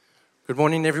Good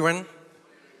morning, everyone.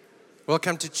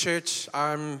 Welcome to church.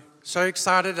 I'm so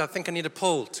excited. I think I need a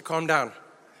pull to calm down.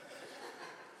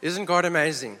 Isn't God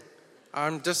amazing?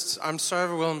 I'm so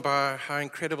overwhelmed by how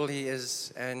incredible He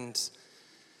is and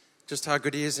just how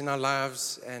good He is in our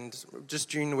lives. And just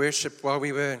during worship, while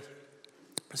we were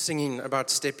singing about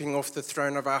stepping off the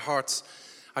throne of our hearts,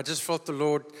 I just felt the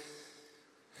Lord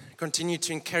continue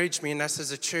to encourage me and us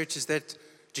as a church is that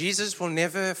Jesus will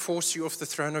never force you off the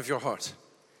throne of your heart.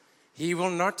 He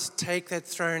will not take that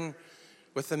throne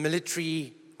with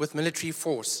military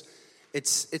force.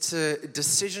 It's a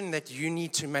decision that you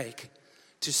need to make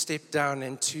to step down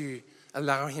and to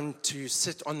allow Him to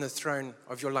sit on the throne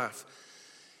of your life.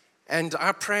 And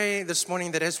I pray this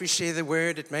morning that as we share the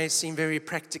word, it may seem very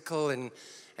practical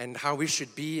and how we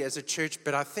should be as a church,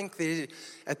 but I think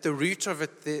at the root of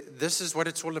it, this is what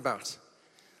it's all about.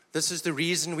 This is the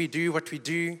reason we do what we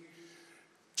do.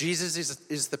 Jesus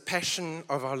is the passion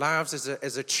of our lives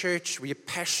as a church. We are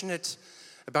passionate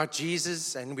about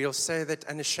Jesus, and we'll say that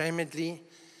unashamedly.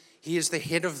 He is the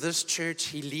head of this church.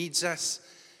 He leads us,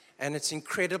 and it's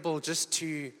incredible just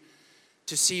to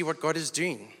see what God is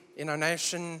doing in our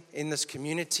nation, in this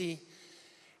community,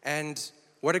 and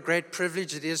what a great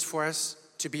privilege it is for us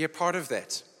to be a part of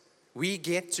that. We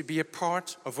get to be a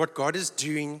part of what God is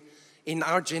doing in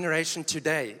our generation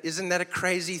today. Isn't that a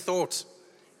crazy thought?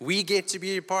 We get to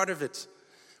be a part of it.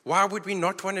 Why would we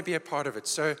not want to be a part of it?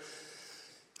 So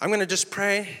I'm going to just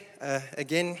pray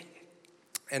again.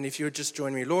 And if you would just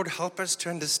join me. Lord, help us to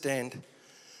understand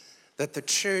that the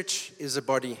church is a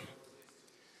body.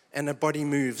 And a body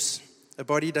moves. A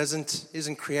body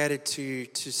isn't created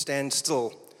to stand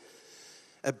still.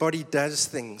 A body does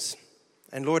things.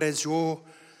 And Lord, as your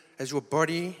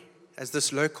body, as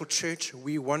this local church,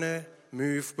 we want to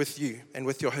move with you and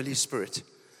with your Holy Spirit.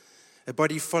 A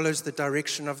body follows the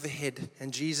direction of the head.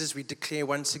 And Jesus, we declare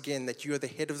once again that you are the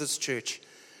head of this church.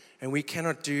 And we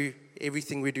cannot do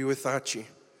everything we do without you.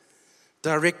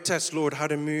 Direct us, Lord, how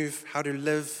to move, how to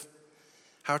live,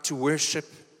 how to worship,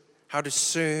 how to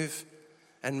serve,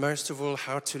 and most of all,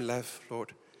 how to love,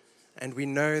 Lord. And we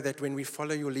know that when we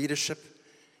follow your leadership,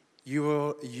 you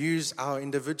will use our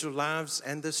individual lives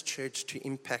and this church to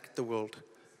impact the world.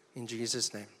 In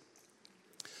Jesus' name.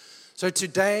 So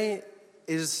today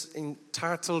is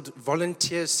entitled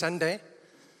Volunteer Sunday,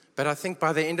 but I think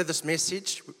by the end of this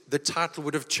message, the title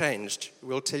would have changed.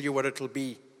 We'll tell you what it'll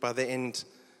be by the end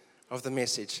of the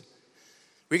message.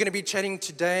 We're going to be chatting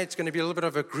today. It's going to be a little bit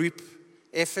of a group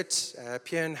effort.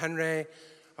 Pierre and Henry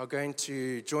are going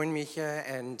to join me here,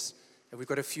 and we've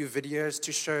got a few videos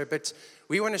to show, but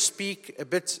we want to speak a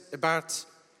bit about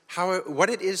what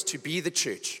it is to be the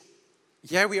church.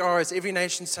 Here we are as Every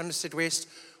Nation Somerset West.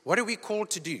 What are we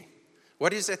called to do?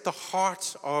 What is at the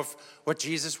heart of what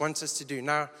Jesus wants us to do?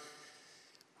 Now,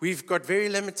 we've got very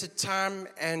limited time,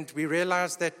 and we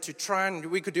realize that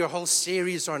we could do a whole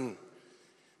series on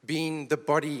being the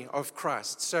body of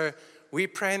Christ. So we're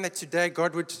praying that today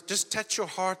God would just touch your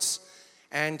hearts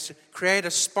and create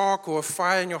a spark or a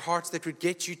fire in your hearts that would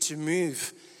get you to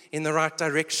move in the right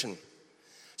direction.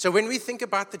 So when we think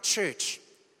about the church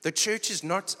is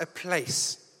not a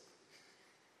place.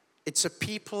 It's a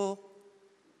people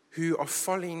who are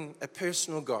following a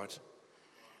personal God.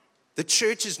 The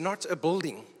church is not a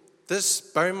building. This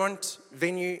Beaumont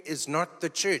venue is not the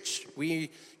church.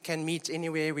 We can meet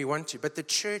anywhere we want to. But the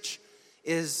church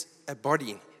is a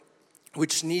body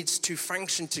which needs to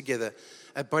function together,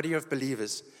 a body of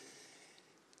believers.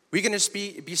 We're going to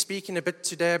be speaking a bit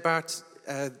today about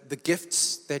the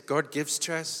gifts that God gives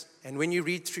to us. And when you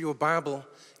read through your Bible,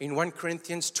 in 1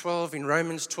 Corinthians 12, in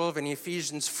Romans 12, and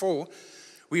Ephesians 4,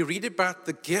 we read about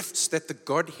the gifts that the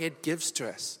Godhead gives to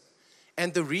us.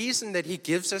 And the reason that He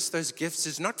gives us those gifts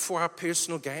is not for our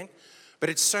personal gain, but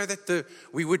it's so that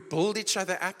we would build each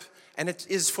other up, and it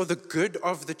is for the good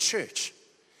of the church.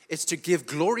 It's to give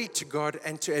glory to God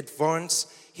and to advance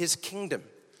His kingdom.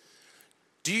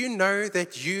 Do you know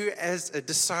that you, as a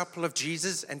disciple of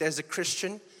Jesus and as a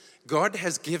Christian, God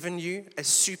has given you a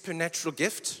supernatural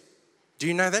gift? Do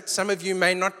you know that? Some of you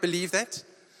may not believe that,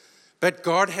 but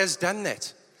God has done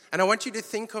that. And I want you to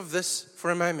think of this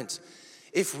for a moment.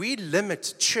 If we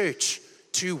limit church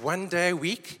to 1 day a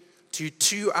week, to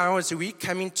 2 hours a week,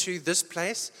 coming to this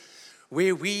place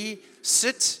where we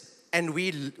sit and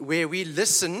where we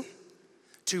listen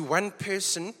to one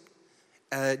person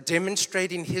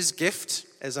demonstrating his gift,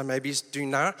 as I maybe do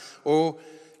now, or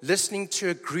listening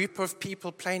to a group of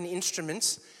people playing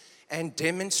instruments and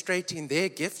demonstrating their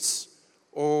gifts,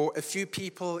 or a few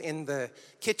people in the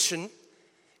kitchen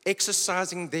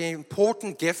exercising their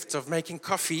important gift of making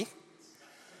coffee,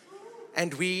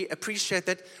 and we appreciate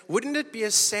that, wouldn't it be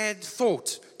a sad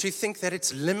thought to think that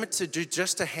it's limited to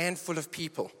just a handful of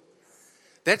people?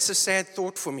 That's a sad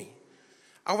thought for me.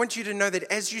 I want you to know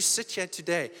that as you sit here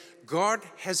today, God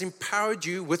has empowered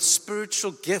you with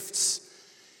spiritual gifts.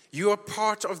 You are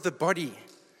part of the body.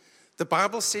 The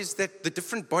Bible says that the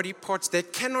different body parts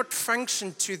that cannot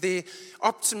function to their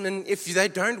optimum if they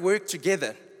don't work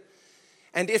together.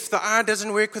 And if the eye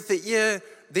doesn't work with the ear,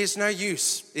 there's no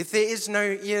use. If there is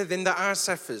no ear, then the eye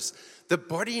suffers. The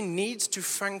body needs to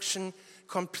function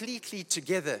completely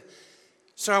together.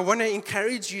 So I want to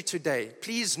encourage you today.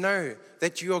 Please know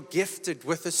that you are gifted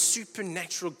with a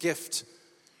supernatural gift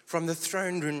from the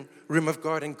throne room of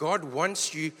God. And God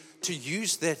wants you to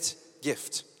use that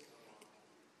gift.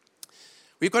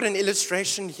 We've got an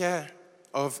illustration here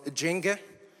of Jenga.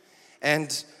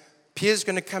 And Pierre's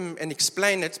going to come and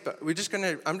explain it. But I'm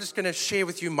just going to share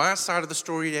with you my side of the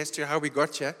story as to how we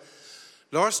got here.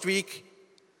 Last week,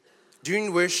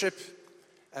 during worship,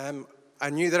 I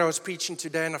knew that I was preaching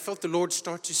today, and I felt the Lord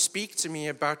start to speak to me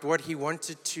about what He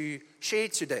wanted to share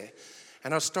today.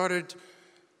 And I started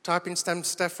typing some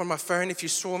stuff on my phone. If you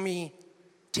saw me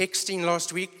texting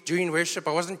last week during worship,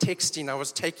 I wasn't texting, I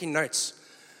was taking notes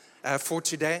for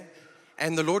today.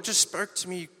 And the Lord just spoke to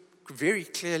me very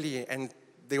clearly, and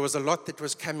there was a lot that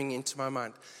was coming into my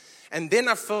mind. And then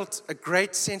I felt a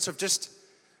great sense of just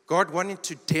God wanting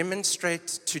to demonstrate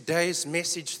today's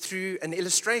message through an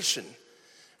illustration.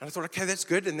 And I thought, okay, that's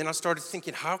good. And then I started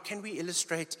thinking, how can we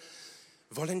illustrate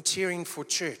volunteering for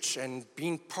church and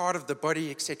being part of the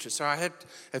body, etc. So I had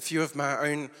a few of my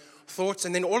own thoughts.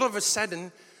 And then all of a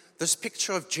sudden, this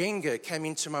picture of Jenga came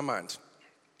into my mind.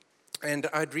 And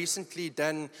I'd recently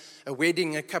done a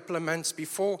wedding a couple of months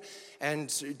before.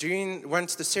 And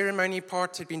once the ceremony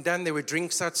part had been done, there were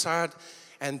drinks outside.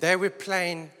 And they were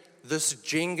playing this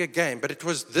Jenga game. But it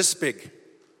was this big.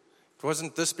 It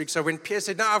wasn't this big. So when Pierre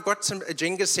said, no, I've got a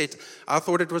Jenga set, I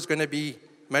thought it was going to be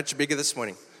much bigger this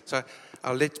morning. So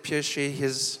I'll let Pierre share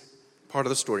his part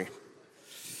of the story.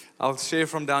 I'll share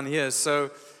from down here.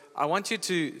 So I want you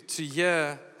to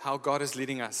hear how God is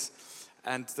leading us.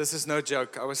 And this is no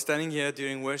joke. I was standing here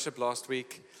during worship last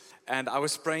week, and I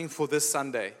was praying for this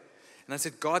Sunday. And I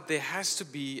said, God, there has to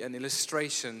be an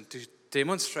illustration to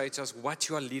demonstrate us what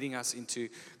you are leading us into.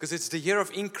 Because it's the year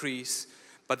of increase.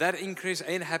 But that increase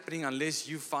ain't happening unless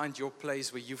you find your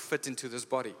place where you fit into this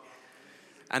body.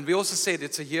 And we also said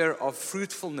it's a year of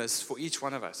fruitfulness for each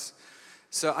one of us.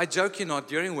 So I joke you not,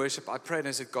 during worship, I prayed and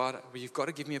I said, God, you've got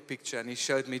to give me a picture. And He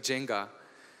showed me Jenga.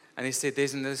 And He said,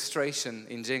 there's an illustration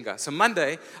in Jenga. So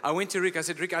Monday, I went to Rick. I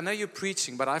said, Rick, I know you're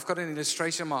preaching, but I've got an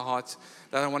illustration in my heart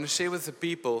that I want to share with the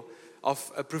people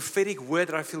of a prophetic word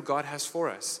that I feel God has for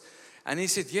us. And he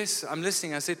said, yes, I'm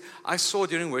listening. I said, I saw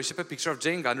during worship a picture of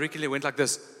Jenga. And Ricky went like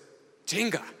this,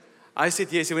 Jenga. I said,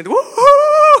 yes. He went,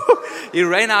 woohoo! He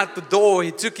ran out the door.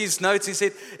 He took his notes. He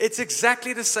said, it's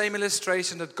exactly the same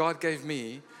illustration that God gave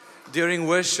me during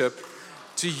worship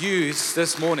to use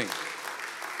this morning.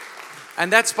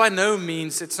 And that's by no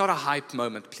means, it's not a hype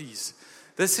moment, please.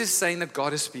 This is saying that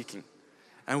God is speaking.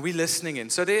 And we're listening in.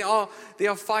 So there are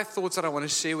 5 thoughts that I want to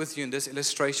share with you in this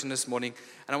illustration this morning.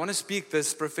 And I want to speak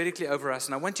this prophetically over us.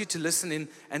 And I want you to listen in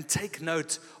and take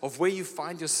note of where you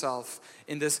find yourself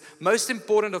in this. Most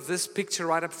important of this picture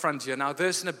right up front here. Now,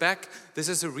 those in the back, this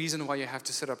is a reason why you have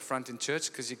to sit up front in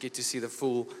church, because you get to see the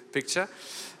full picture.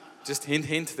 Just hint,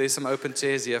 hint, there's some open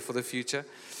chairs here for the future.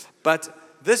 But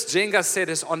this Jenga set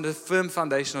is on the firm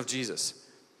foundation of Jesus.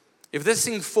 If this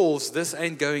thing falls, this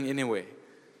ain't going anywhere.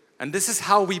 And this is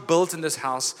how we built in this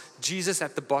house, Jesus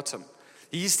at the bottom.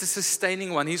 He's the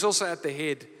sustaining one. He's also at the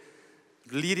head,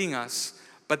 leading us.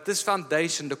 But this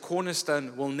foundation, the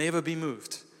cornerstone, will never be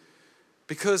moved.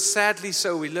 Because sadly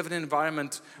so, we live in an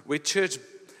environment where church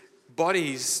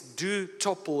bodies do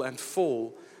topple and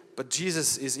fall, but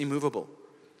Jesus is immovable.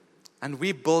 And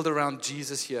we build around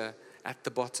Jesus here at the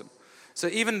bottom. So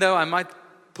even though I might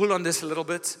pull on this a little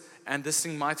bit, and this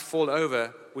thing might fall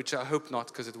over, which I hope not,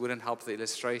 because it wouldn't help the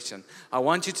illustration. I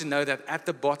want you to know that at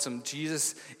the bottom,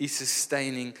 Jesus is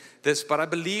sustaining this. But I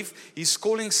believe He's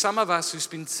calling some of us who's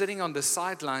been sitting on the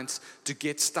sidelines to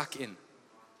get stuck in.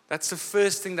 That's the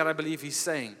first thing that I believe He's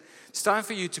saying. It's time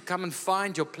for you to come and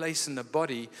find your place in the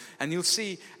body. And you'll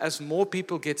see as more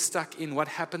people get stuck in, what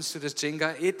happens to this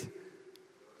Jenga? It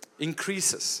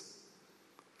increases.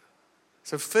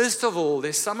 So first of all,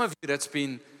 there's some of you that's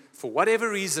been, for whatever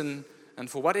reason and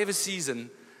for whatever season,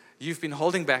 you've been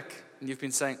holding back and you've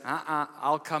been saying,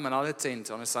 I'll come and I'll attend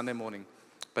on a Sunday morning,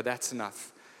 but that's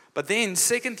enough. But then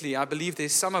secondly, I believe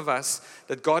there's some of us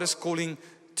that God is calling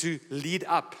to lead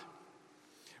up,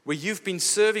 where you've been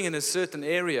serving in a certain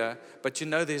area, but you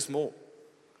know there's more.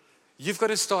 You've got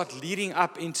to start leading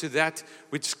up into that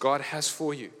which God has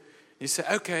for you. You say,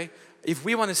 okay, if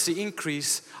we want to see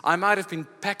increase, I might have been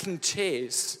packing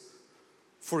chairs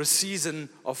for a season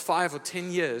of 5 or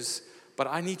 10 years, but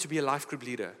I need to be a life group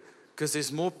leader because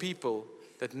there's more people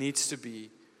that needs to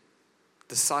be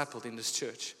discipled in this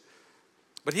church.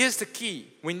 But here's the key.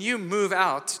 When you move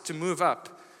out to move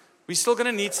up, we're still going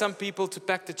to need some people to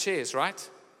pack the chairs, right?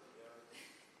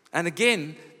 And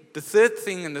again, the third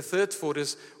thing and the third thought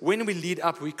is when we lead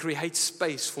up, we create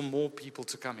space for more people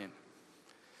to come in.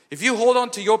 If you hold on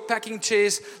to your packing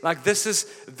chairs like this is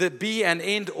the be and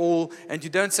end all, and you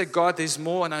don't say, God, there's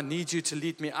more and I need you to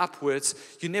lead me upwards,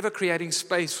 you're never creating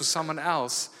space for someone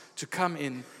else to come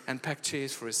in and pack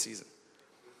chairs for a season.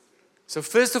 So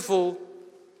first of all,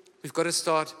 we've got to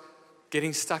start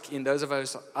getting stuck in, those of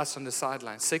us on the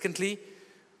sidelines. Secondly,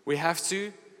 we have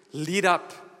to lead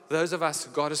up those of us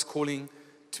who God is calling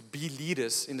to be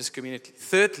leaders in this community.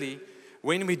 Thirdly,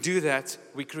 when we do that,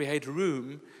 we create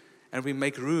room and we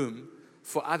make room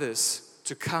for others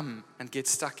to come and get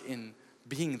stuck in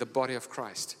being the body of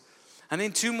Christ. And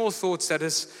then 2 more thoughts that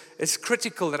is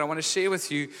critical that I want to share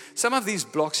with you. Some of these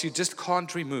blocks you just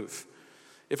can't remove.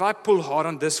 If I pull hard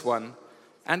on this one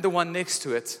and the one next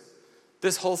to it,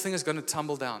 this whole thing is going to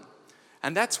tumble down.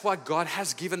 And that's why God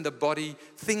has given the body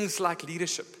things like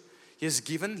leadership. He has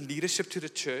given leadership to the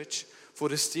church for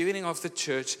the steering of the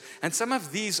church. And some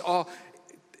of these are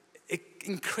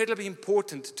incredibly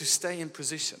important to stay in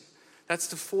position. That's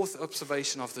the 4th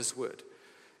observation of this word.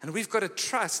 And we've got to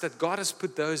trust that God has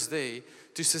put those there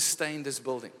to sustain this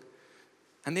building.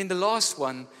 And then the last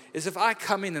one is if I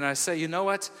come in and I say, you know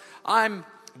what, I'm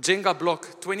Jenga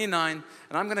block 29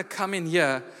 and I'm going to come in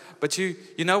here, but you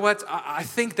know what, I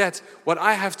think that what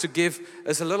I have to give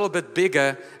is a little bit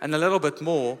bigger and a little bit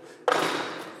more,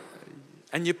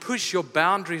 and you push your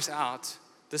boundaries out,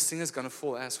 this thing is going to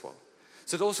fall as well.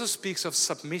 So it also speaks of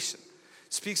submission.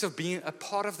 It speaks of being a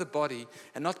part of the body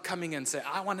and not coming and say,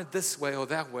 I want it this way or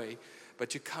that way.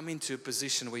 But you come into a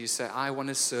position where you say, I want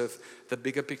to serve the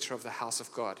bigger picture of the house of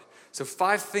God. So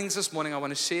 5 things this morning, I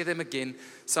want to share them again.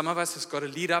 Some of us have got to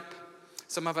lead up.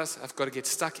 Some of us have got to get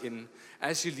stuck in.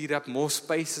 As you lead up, more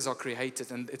spaces are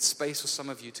created and it's space for some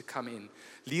of you to come in.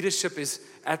 Leadership is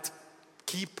at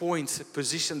key points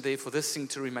positioned there for this thing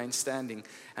to remain standing.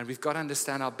 And we've got to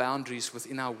understand our boundaries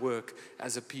within our work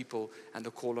as a people and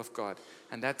the call of God.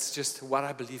 And that's just what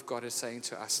I believe God is saying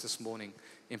to us this morning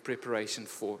in preparation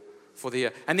for the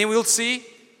year. And then we'll see,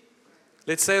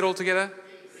 let's say it all together,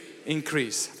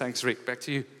 increase. Thanks, Rick. Back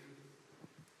to you.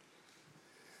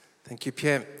 Thank you,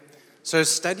 Pierre. So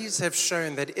studies have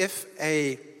shown that if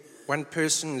one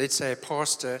person, let's say a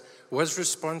pastor, was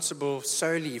responsible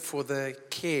solely for the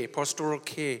pastoral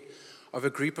care of a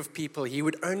group of people, he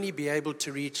would only be able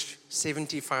to reach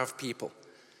 75 people.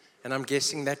 And I'm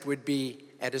guessing that would be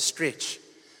at a stretch.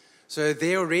 So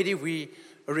there already we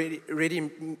already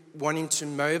wanting to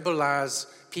mobilize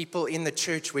people in the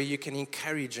church where you can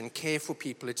encourage and care for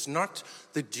people. It's not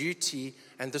the duty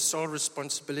and the sole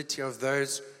responsibility of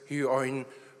those who are in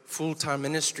full-time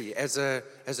ministry as a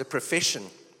profession.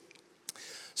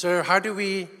 So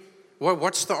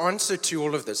what's the answer to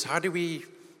all of this? How do we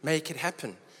make it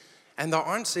happen? And the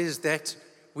answer is that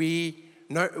we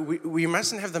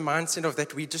mustn't have the mindset of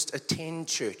that we just attend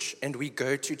church and we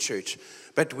go to church,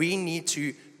 but we need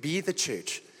to be the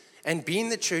church. And being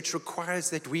the church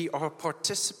requires that we are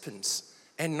participants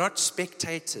and not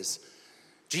spectators.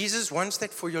 Jesus wants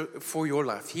that for your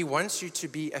life. He wants you to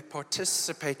be a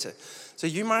participator. So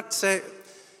you might say,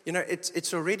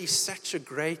 it's already such a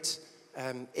great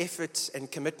effort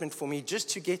and commitment for me just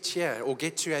to get here or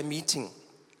get to a meeting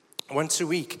once a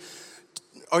week.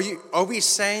 Are we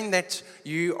saying that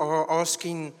you are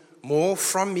asking more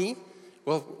from me?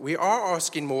 Well, we are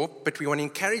asking more, but we want to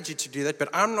encourage you to do that, but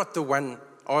I'm not the one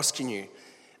asking you.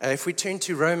 If we turn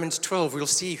to Romans 12, we'll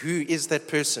see who is that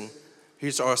person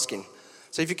who's asking.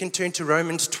 So if you can turn to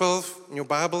Romans 12 in your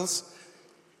Bibles,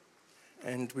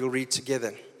 and we'll read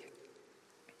together.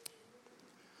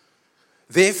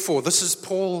 Therefore, this is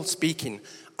Paul speaking,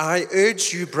 I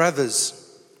urge you,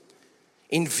 brothers,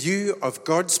 in view of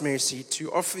God's mercy,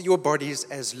 to offer your bodies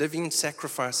as living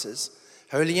sacrifices,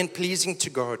 holy and pleasing to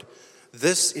God.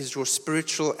 This is your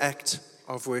spiritual act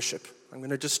of worship. I'm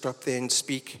going to just stop there and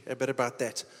speak a bit about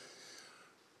that.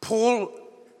 Paul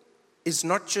is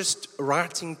not just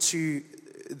writing to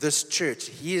this church.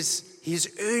 He's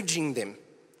urging them.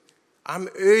 I'm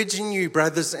urging you,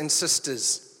 brothers and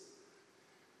sisters.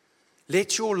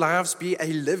 Let your lives be a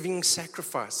living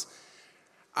sacrifice.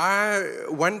 I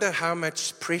wonder how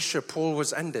much pressure Paul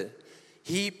was under.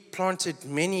 He planted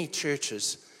many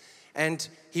churches, And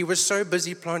he was so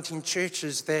busy planting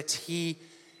churches that he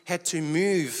had to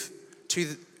move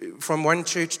from one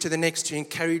church to the next to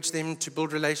encourage them, to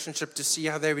build relationship, to see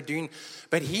how they were doing.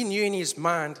 But he knew in his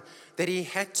mind that he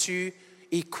had to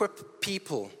equip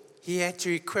people. He had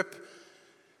to equip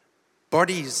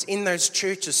bodies in those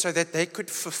churches so that they could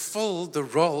fulfill the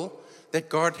role that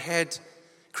God had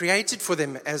created for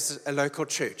them as a local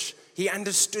church. He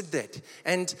understood that,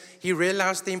 and he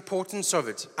realized the importance of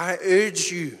it. I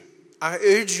urge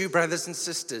you, brothers and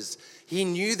sisters. He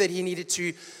knew that he needed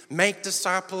to make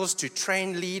disciples, to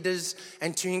train leaders,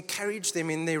 and to encourage them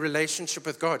in their relationship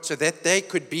with God so that they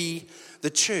could be the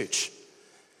church.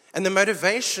 And the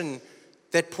motivation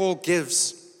that Paul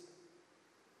gives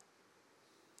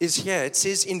is here. It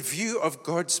says, in view of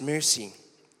God's mercy.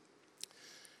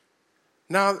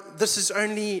 Now, this is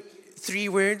only 3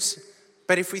 words,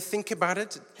 but if we think about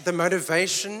it, the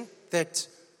motivation that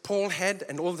Paul had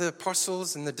and all the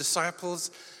apostles and the disciples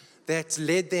that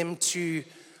led them to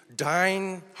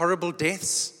dying horrible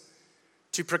deaths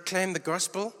to proclaim the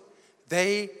gospel,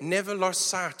 they never lost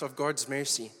sight of God's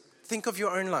mercy. Think of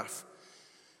your own life.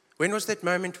 When was that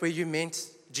moment where you met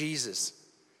Jesus?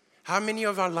 How many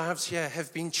of our lives here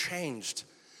have been changed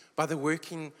by the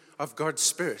working of God's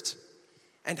Spirit?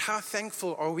 And how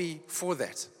thankful are we for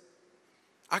that?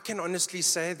 I can honestly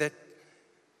say that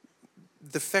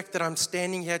the fact that I'm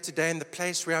standing here today in the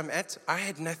place where I'm at, I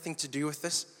had nothing to do with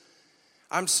this.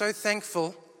 I'm so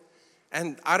thankful,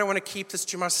 and I don't want to keep this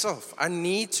to myself. I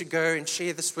need to go and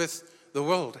share this with the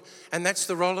world. And that's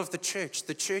the role of the church.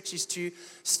 The church is to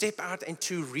step out and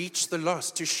to reach the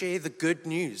lost, to share the good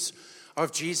news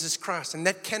of Jesus Christ. And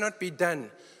that cannot be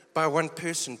done by one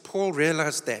person. Paul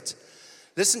realized that.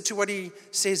 Listen to what he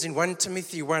says in 1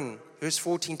 Timothy 1, verse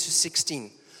 14 to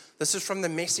 16. This is from the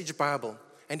Message Bible,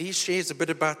 and he shares a bit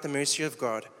about the mercy of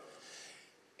God.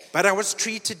 But I was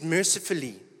treated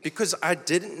mercifully because I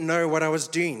didn't know what I was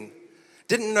doing,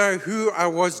 didn't know who I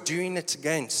was doing it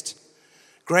against.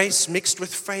 Grace mixed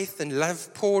with faith and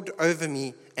love poured over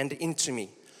me and into me,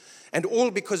 and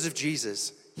all because of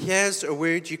Jesus. Here's a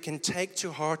word you can take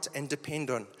to heart and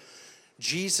depend on.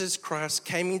 Jesus Christ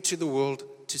came into the world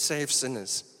to save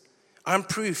sinners. I'm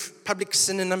proof, public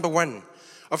sinner number 1,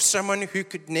 of someone who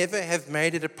could never have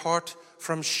made it apart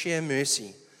from sheer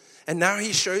mercy. And now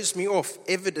he shows me off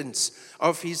evidence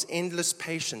of his endless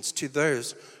patience to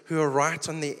those who are right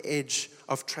on the edge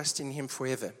of trusting him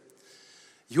forever.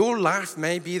 Your life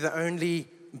may be the only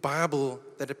Bible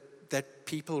that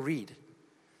people read.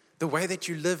 The way that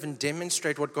you live and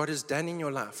demonstrate what God has done in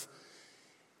your life,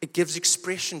 it gives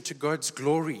expression to God's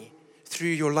glory through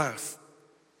your life.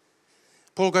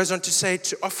 Paul goes on to say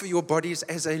to offer your bodies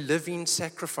as a living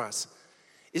sacrifice.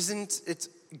 Isn't it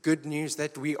good news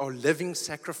that we are living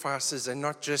sacrifices and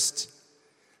not just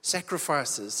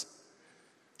sacrifices?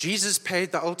 Jesus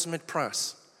paid the ultimate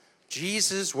price.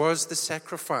 Jesus was the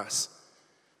sacrifice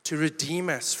to redeem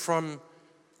us from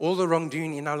all the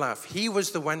wrongdoing in our life. He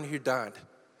was the one who died.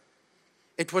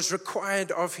 It was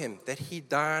required of him that he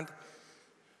died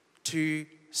to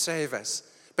save us.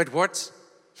 But what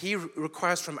he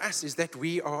requires from us is that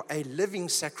we are a living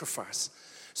sacrifice,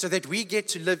 so that we get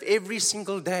to live every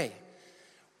single day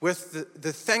with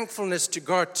the thankfulness to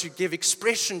God to give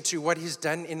expression to what he's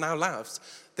done in our lives.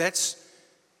 That's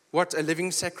what a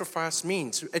living sacrifice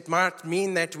means. It might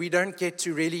mean that we don't get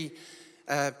to really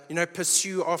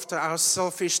pursue after our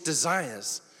selfish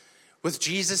desires. With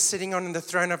Jesus sitting on the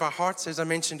throne of our hearts, as I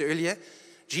mentioned earlier,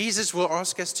 Jesus will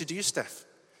ask us to do stuff.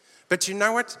 But you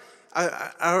know what?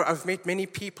 I've met many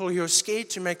people who are scared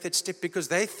to make that step because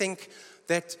they think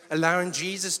that allowing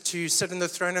Jesus to sit on the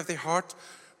throne of their heart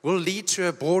will lead to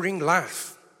a boring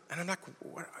life. And I'm like,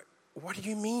 what do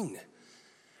you mean?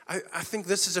 I think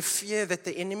this is a fear that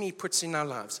the enemy puts in our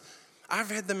lives. I've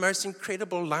had the most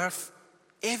incredible life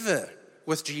ever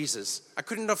with Jesus. I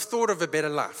couldn't have thought of a better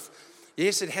life.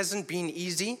 Yes, it hasn't been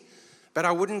easy, but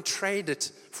I wouldn't trade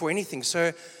it for anything.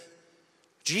 So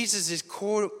Jesus is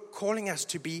calling us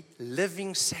to be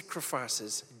living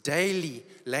sacrifices, daily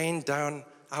laying down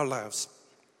our lives.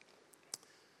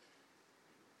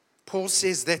 Paul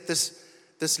says that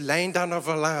this laying down of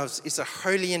our lives is a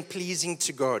holy and pleasing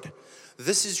to God.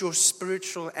 This is your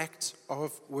spiritual act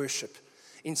of worship.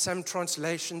 In some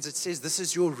translations, it says this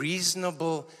is your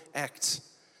reasonable act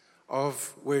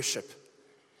of worship.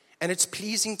 And it's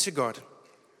pleasing to God.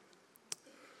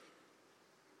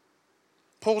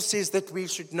 Paul says that we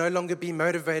should no longer be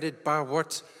motivated by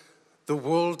what the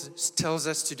world tells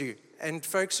us to do. And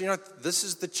folks, this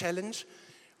is the challenge.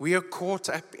 We are caught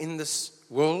up in this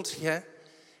world here,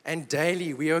 and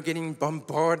daily we are getting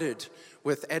bombarded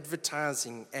with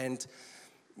advertising and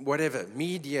whatever,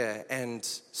 media and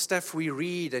stuff we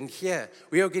read and hear,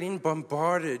 we are getting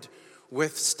bombarded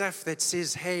with stuff that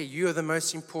says, hey, you are the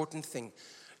most important thing.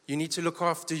 You need to look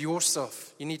after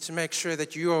yourself. You need to make sure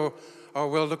that you are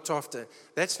well looked after.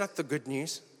 That's not the good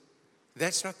news.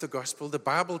 That's not the gospel. The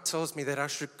Bible tells me that I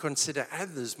should consider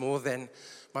others more than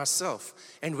myself.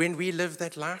 And when we live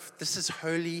that life, this is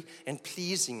holy and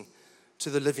pleasing to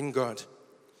the living God.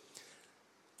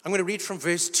 I'm going to read from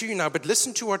verse 2 now, but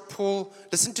listen to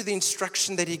the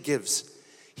instruction that he gives.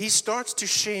 He starts to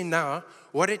share now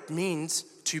what it means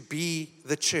to be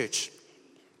the church.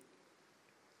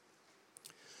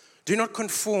 Do not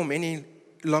conform any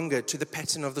longer to the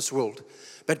pattern of this world,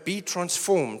 but be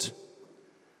transformed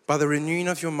by the renewing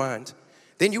of your mind.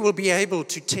 Then you will be able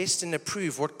to test and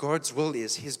approve what God's will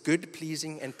is, his good,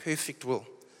 pleasing, and perfect will.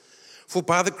 For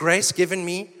by the grace given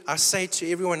me, I say to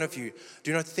every one of you,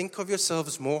 do not think of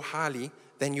yourselves more highly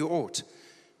than you ought,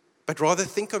 but rather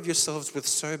think of yourselves with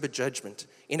sober judgment,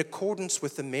 in accordance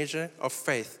with the measure of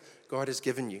faith God has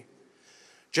given you.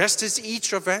 Just as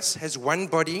each of us has one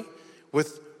body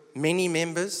with many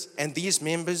members, and these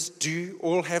members do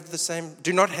not have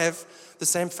the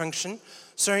same function,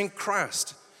 so in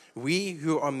Christ, we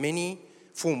who are many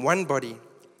form one body,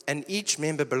 and each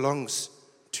member belongs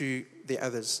to the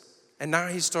others. And now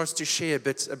he starts to share a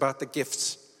bit about the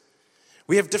gifts.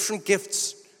 We have different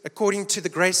gifts according to the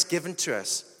grace given to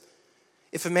us.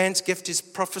 If a man's gift is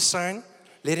prophesying,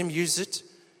 let him use it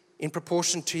in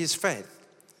proportion to his faith.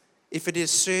 If it is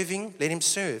serving, let him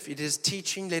serve. If it is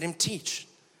teaching, let him teach.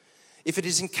 If it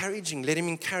is encouraging, let him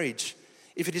encourage.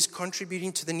 If it is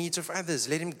contributing to the needs of others,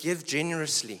 let him give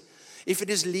generously. If it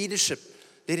is leadership,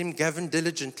 let him govern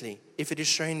diligently. If it is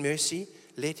showing mercy,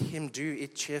 let him do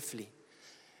it cheerfully.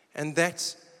 And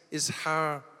that is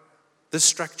how the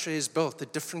structure is built, the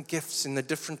different gifts in the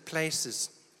different places.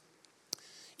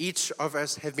 Each of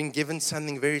us have been given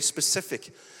something very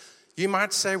specific. You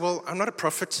might say, well, I'm not a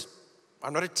prophet,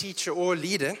 I'm not a teacher or a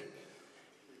leader.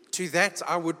 To that,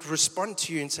 I would respond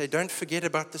to you and say, don't forget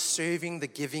about the serving, the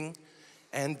giving,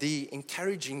 and the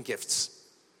encouraging gifts.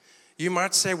 You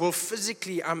might say, well,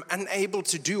 physically, I'm unable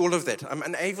to do all of that. I'm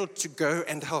unable to go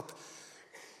and help.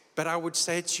 But I would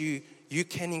say to you, you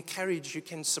can encourage, you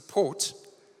can support,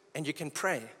 and you can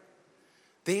pray.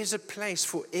 There's a place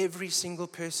for every single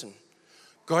person.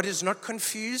 God is not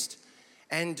confused,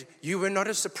 and you were not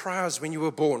a surprise when you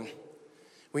were born.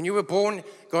 When you were born,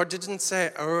 God didn't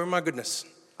say, oh my goodness,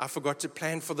 I forgot to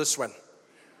plan for this one.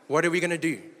 What are we going to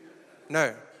do?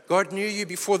 No, God knew you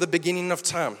before the beginning of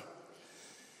time.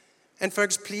 And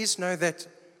folks, please know that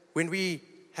when we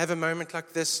have a moment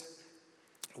like this,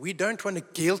 we don't want to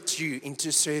guilt you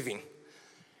into serving.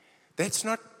 That's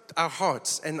not our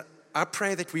hearts. And I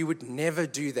pray that we would never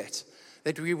do that.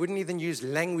 That we wouldn't even use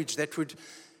language that would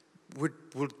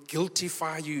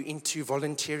guiltify you into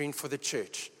volunteering for the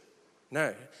church.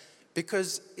 No.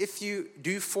 Because if you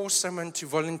do force someone to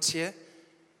volunteer,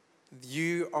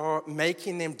 you are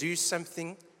making them do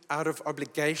something out of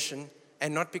obligation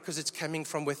and not because it's coming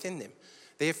from within them.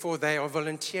 Therefore, they are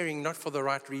volunteering not for the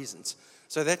right reasons.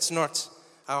 So that's not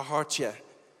our heart here.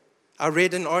 I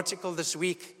read an article this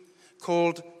week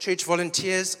called Church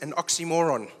Volunteers, an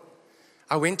Oxymoron.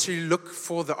 I went to look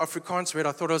for the Afrikaans word.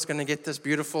 I thought I was going to get this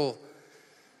beautiful,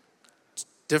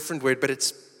 different word, but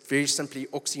it's very simply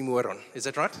oxymoron. Is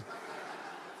that right?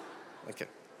 Okay.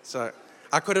 So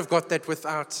I could have got that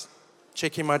without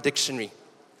checking my dictionary.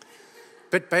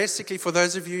 But basically, for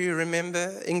those of you who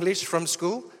remember English from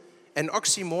school, an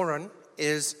oxymoron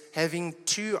is having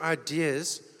two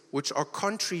ideas which are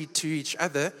contrary to each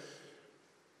other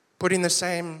put in the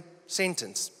same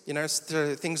sentence. You know,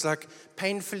 things like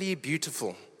painfully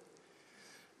beautiful,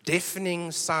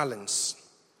 deafening silence,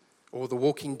 or The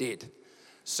Walking Dead.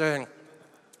 So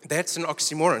that's an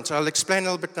oxymoron. So I'll explain a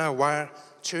little bit now why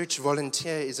church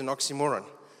volunteer is an oxymoron.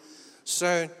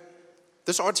 So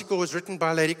this article was written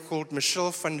by a lady called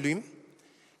Michelle van Loom,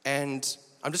 and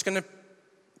I'm just going to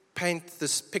paint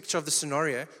this picture of the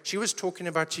scenario. She was talking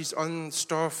about she's on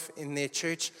staff in their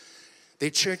church. Their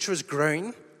church was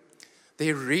growing.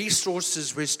 Their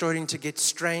resources were starting to get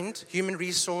strained, human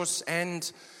resource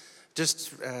and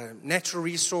just natural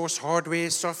resource, hardware,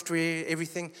 software,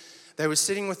 everything. They were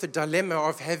sitting with the dilemma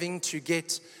of having to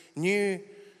get new.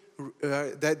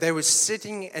 They were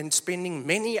sitting and spending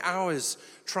many hours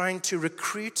trying to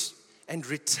recruit and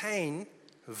retain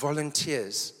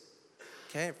volunteers.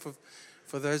 Okay,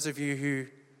 for those of you who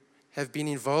have been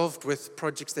involved with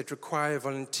projects that require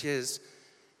volunteers,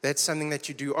 that's something that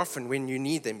you do often when you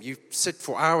need them. You sit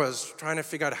for hours trying to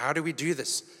figure out, how do we do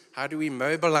this? How do we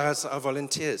mobilize our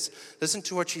volunteers? Listen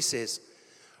to what she says.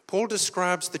 Paul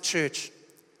describes the church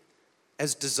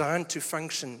as designed to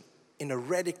function in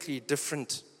radically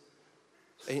different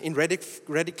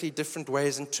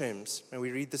ways and terms. And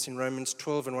we read this in Romans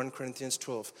 12 and 1 Corinthians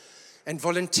 12. And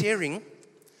volunteering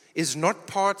is not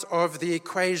part of the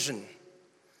equation.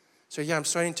 So I'm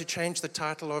starting to change the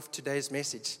title of today's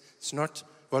message. It's not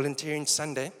Volunteering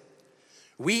Sunday.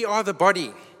 We are the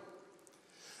body.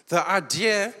 The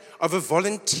idea of a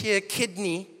volunteer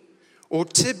kidney or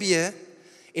tibia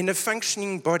in a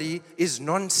functioning body is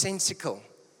nonsensical.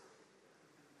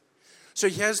 So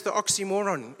here's the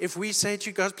oxymoron. If we say to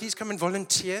you guys, please come and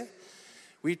volunteer,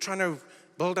 we're trying to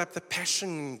build up the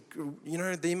passion,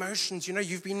 the emotions.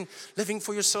 You've been living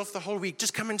for yourself the whole week.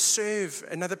 Just come and serve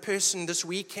another person this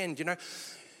weekend.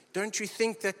 Don't you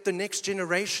think that the next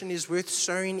generation is worth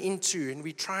sowing into? And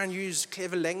we try and use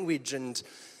clever language and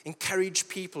encourage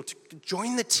people to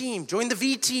join the team, join the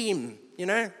V team,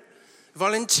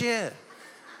 volunteer.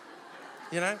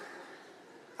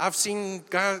 I've seen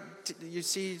you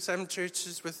see some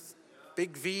churches with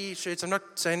big V shirts. I'm not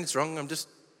saying it's wrong. I'm just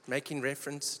making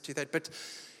reference to that. But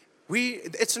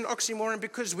it's an oxymoron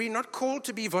because we're not called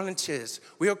to be volunteers.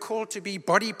 We are called to be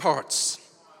body parts.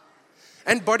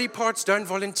 And body parts don't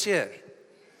volunteer.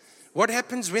 What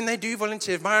happens when they do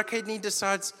volunteer? If my kidney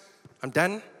decides, I'm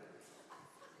done,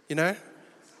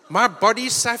 my body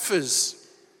suffers.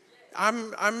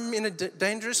 I'm in a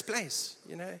dangerous place,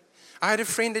 I had a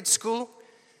friend at school.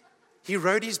 He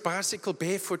rode his bicycle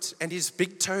barefoot and his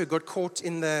big toe got caught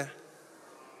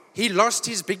he lost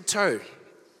his big toe.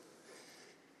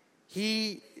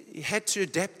 He had to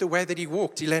adapt the way that he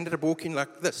walked. He ended up walking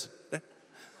like this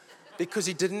because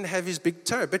he didn't have his big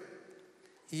toe. But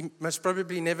he most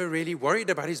probably never really worried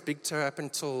about his big toe up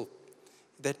until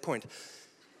that point.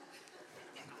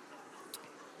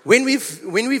 When we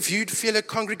viewed fellow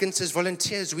congregants as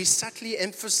volunteers, we subtly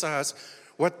emphasize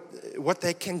what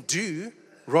they can do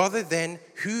rather than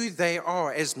who they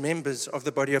are as members of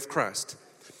the body of Christ.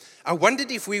 I wondered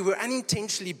if we were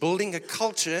unintentionally building a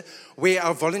culture where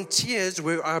our volunteers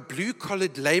were our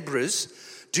blue-collared laborers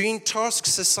doing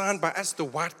tasks assigned by us, the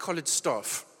white-collared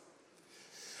staff.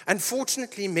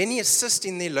 Unfortunately, many assist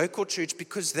in their local church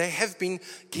because they have been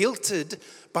guilted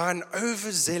by an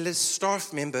overzealous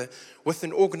staff member with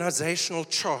an organizational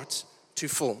chart to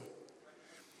fill.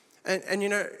 And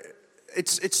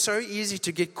it's so easy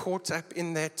to get caught up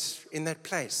in that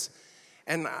place.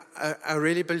 And I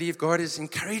really believe God is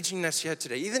encouraging us here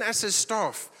today. Even us as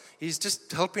staff, He's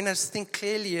just helping us think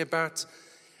clearly about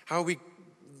how we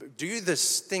do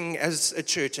this thing as a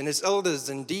church and as elders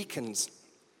and deacons.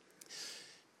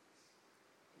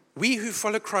 We who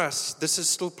follow Christ, this is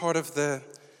still part of the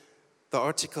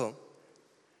article,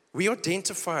 we are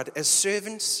identified as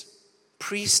servants,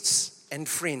 priests, and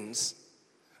friends,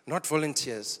 not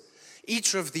volunteers.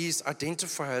 Each of these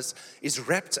identifiers is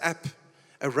wrapped up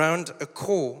around a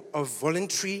core of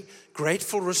voluntary,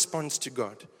 grateful response to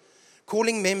God.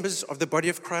 Calling members of the body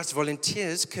of Christ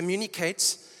volunteers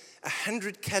communicates a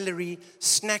 100-calorie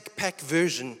snack pack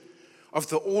version of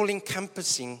the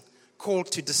all-encompassing call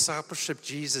to discipleship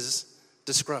Jesus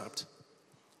described.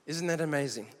 Isn't that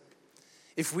amazing?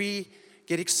 If we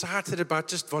get excited about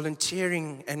just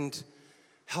volunteering and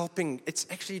helping, it's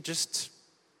actually just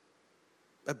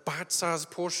a bite-sized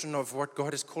portion of what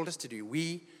God has called us to do.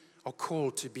 We are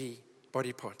called to be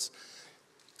body parts.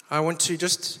 I want to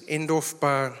just end off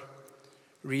by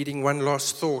reading one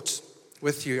last thought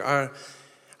with you.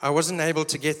 I wasn't able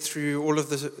to get through all of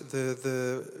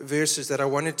the verses that I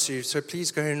wanted to, so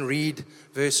please go and read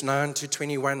verse 9 to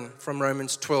 21 from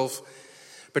Romans 12.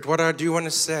 But what I do want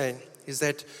to say is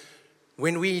that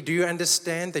when we do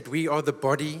understand that we are the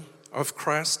body of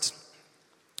Christ,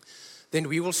 then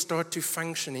we will start to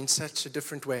function in such a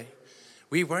different way.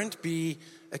 We won't be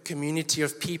a community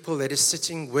of people that is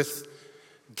sitting with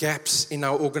gaps in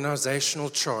our organizational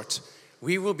chart.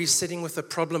 We will be sitting with the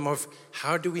problem of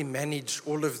how do we manage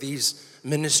all of these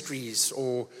ministries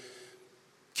or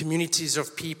communities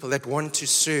of people that want to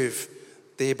serve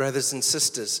their brothers and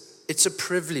sisters. It's a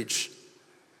privilege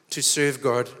to serve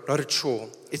God, not a chore.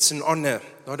 It's an honor,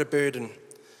 not a burden.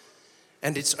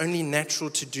 And it's only natural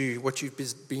to do what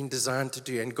you've been designed to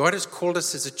do. And God has called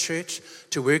us as a church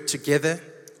to work together,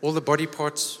 all the body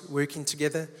parts working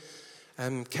together.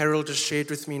 Carol just shared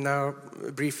with me now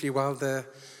briefly while the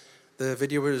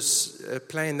video was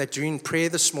playing that during prayer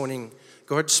this morning,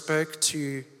 God spoke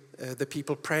to the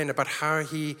people praying about how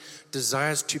He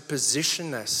desires to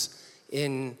position us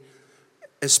in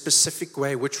a specific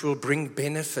way which will bring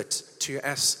benefit to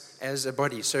us as a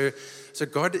body. So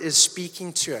God is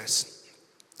speaking to us.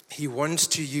 He wants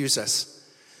to use us.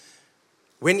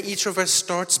 When each of us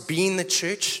starts being the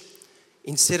church,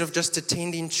 instead of just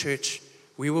attending church,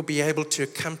 we will be able to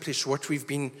accomplish what we've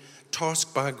been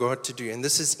tasked by God to do. And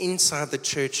this is inside the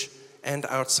church and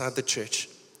outside the church.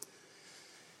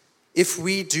 If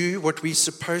we do what we're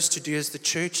supposed to do as the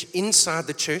church inside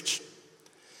the church,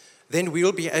 then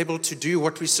we'll be able to do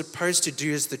what we're supposed to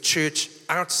do as the church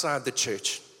outside the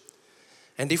church.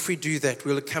 And if we do that,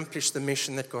 we'll accomplish the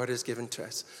mission that God has given to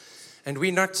us. And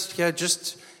we're not here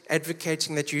just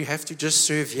advocating that you have to just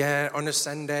serve here on a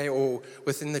Sunday or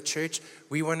within the church.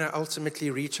 We want to ultimately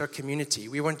reach our community.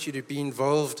 We want you to be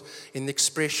involved in the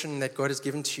expression that God has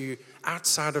given to you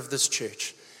outside of this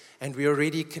church. And we're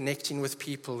already connecting with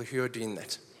people who are doing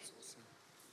that.